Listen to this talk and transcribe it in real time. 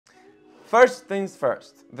first things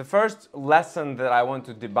first. The first lesson that I want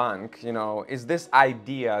to debunk, is this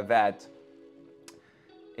idea that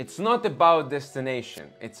it's not about destination,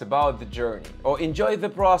 it's about the journey. Or enjoy the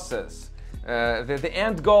process. The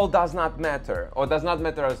end goal does not matter, or does not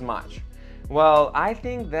matter as much. Well, I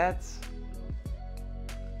think that's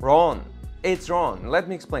wrong. It's wrong. Let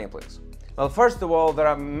me explain, please. Well, first of all, there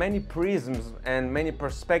are many prisms and many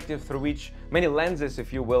perspectives through which, many lenses,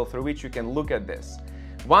 if you will, through which you can look at this.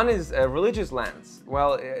 One is a religious lens.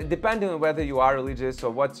 Well, depending on whether you are religious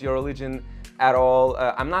or what's your religion at all,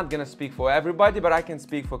 I'm not gonna speak for everybody, but I can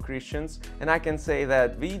speak for Christians, and I can say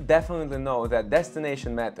that we definitely know that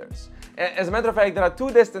destination matters. As a matter of fact, there are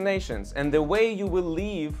two destinations, and the way you will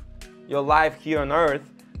live your life here on earth,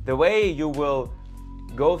 the way you will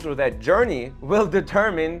go through that journey will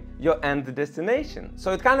determine your end destination.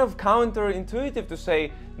 So it's kind of counterintuitive to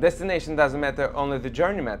say destination doesn't matter, only the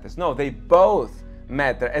journey matters. No, they both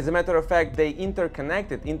matter. As a matter of fact, they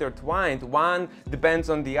interconnected, intertwined. One depends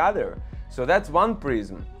on the other. So that's one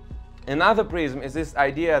prism. Another prism is this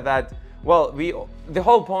idea that, well, the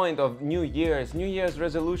whole point of New Year's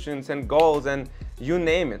resolutions and goals and you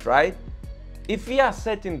name it, right? If we are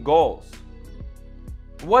setting goals,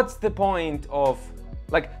 what's the point of,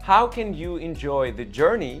 like, how can you enjoy the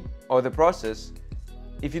journey or the process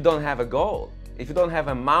if you don't have a goal? If you don't have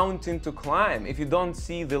a mountain to climb, if you don't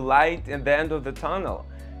see the light at the end of the tunnel?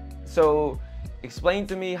 So explain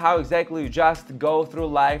to me how exactly you just go through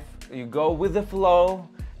life, you go with the flow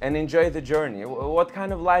and enjoy the journey. What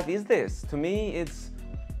kind of life is this? To me, it's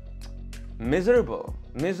miserable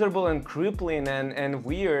and crippling and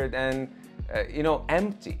weird and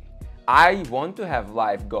empty. I want to have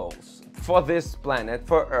life goals for this planet,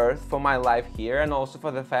 for Earth, for my life here, and also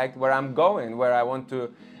for the fact where I'm going, where I want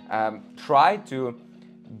to try to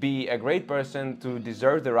be a great person to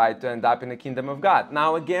deserve the right to end up in the kingdom of God.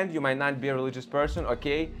 Now again, you might not be a religious person,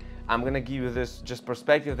 okay? I'm gonna give you this just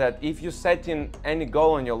perspective that if you set in any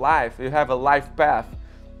goal in your life, you have a life path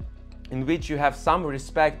in which you have some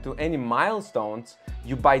respect to any milestones,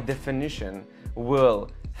 you by definition will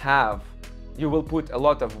put a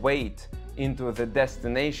lot of weight into the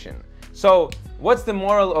destination. So what's the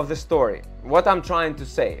moral of the story? What I'm trying to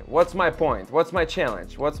say? What's my point? What's my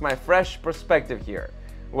challenge? What's my fresh perspective here?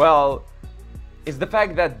 Well, it's the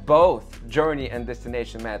fact that both journey and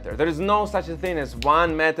destination matter. There is no such a thing as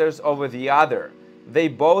one matters over the other. They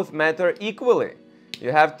both matter equally.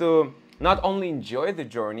 You have to not only enjoy the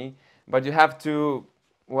journey, but you have to,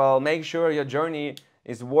 well, make sure your journey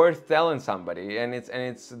is worth telling somebody, and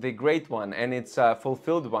it's the great one, and it's a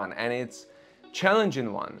fulfilled one, and it's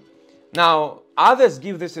challenging one. Now, others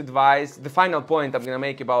give this advice. The final point I'm gonna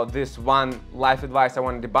make about this one life advice I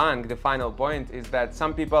want to debunk, the final point is that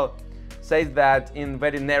some people say that in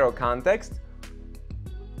very narrow context.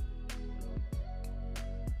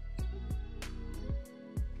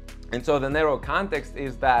 And so the narrow context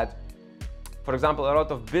is that, for example, a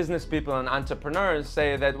lot of business people and entrepreneurs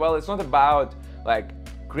say that, well, it's not about like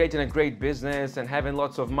creating a great business and having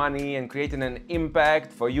lots of money and creating an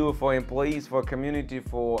impact for you, for employees, for community,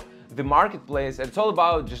 for the marketplace. It's all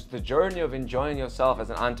about just the journey of enjoying yourself as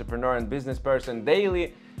an entrepreneur and business person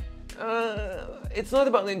daily. It's not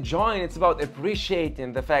about enjoying, it's about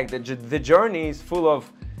appreciating the fact that the journey is full of,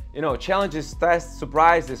 challenges, tests,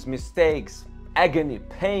 surprises, mistakes, agony,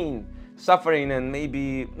 pain, suffering, and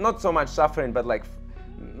maybe not so much suffering, but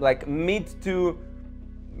like mid to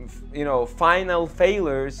final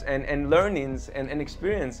failures and learnings and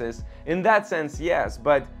experiences. In that sense, yes,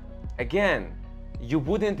 but again, you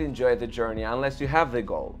wouldn't enjoy the journey unless you have the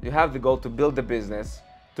goal. You have the goal to build a business,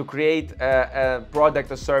 to create a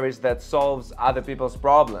product or service that solves other people's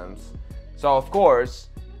problems. So of course,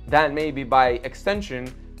 then maybe by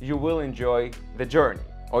extension, you will enjoy the journey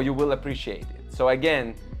or you will appreciate it. So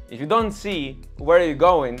again, if you don't see where you're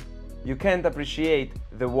going, you can't appreciate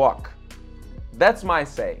the walk. That's my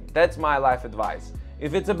say, that's my life advice.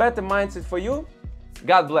 If it's a better mindset for you,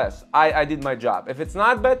 God bless, I did my job. If it's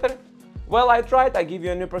not better, well, I tried, I give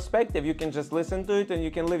you a new perspective. You can just listen to it and you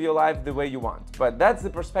can live your life the way you want. But that's the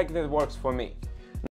perspective that works for me.